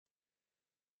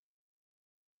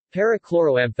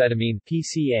Para-Chloroamphetamine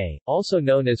 (PCA), also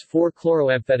known as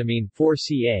 4-chloroamphetamine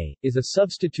 (4-CA), is a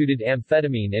substituted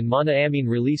amphetamine and monoamine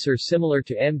releaser similar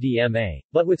to MDMA,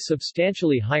 but with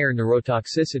substantially higher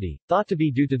neurotoxicity, thought to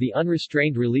be due to the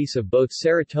unrestrained release of both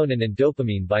serotonin and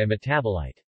dopamine by a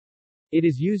metabolite. It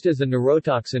is used as a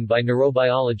neurotoxin by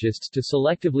neurobiologists to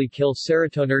selectively kill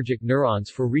serotonergic neurons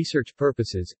for research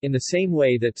purposes, in the same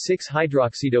way that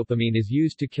 6-hydroxydopamine is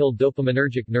used to kill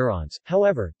dopaminergic neurons.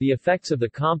 However, the effects of the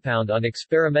compound on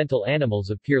experimental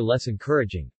animals appear less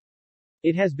encouraging.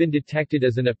 It has been detected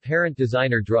as an apparent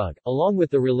designer drug, along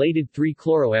with the related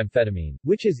 3-chloroamphetamine,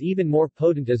 which is even more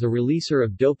potent as a releaser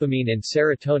of dopamine and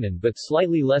serotonin but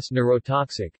slightly less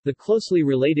neurotoxic. The closely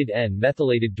related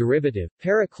N-methylated derivative,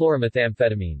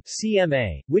 para-chloromethamphetamine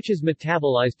 (CMA), which is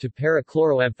metabolized to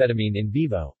para-chloroamphetamine in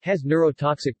vivo, has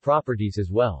neurotoxic properties as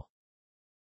well.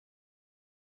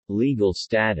 Legal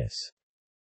status.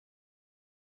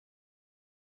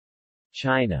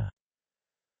 China.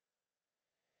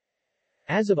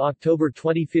 As of October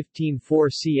 2015,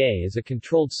 4-CA is a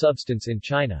controlled substance in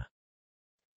China.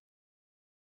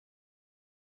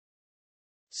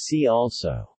 See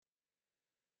also: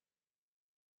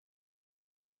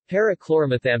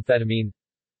 Para-chloromethamphetamine,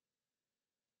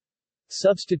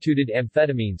 substituted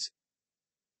amphetamines,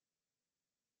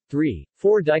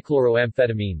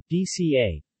 3,4-dichloroamphetamine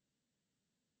 (DCA),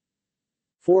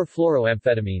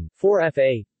 4-fluoroamphetamine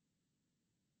 (4-FA),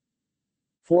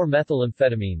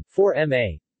 4-methylamphetamine,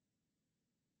 4-MA,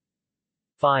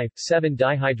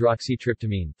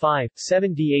 5,7-dihydroxytryptamine,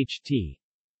 5,7-DHT,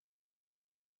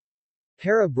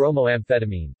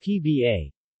 para-bromoamphetamine,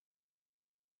 PBA,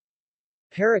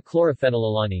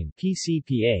 para-chlorophenylalanine,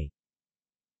 PCPA,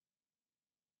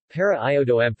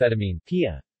 para-iodoamphetamine,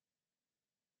 PIA,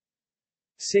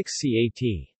 6-CAT.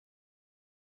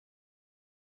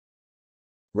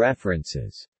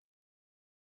 References.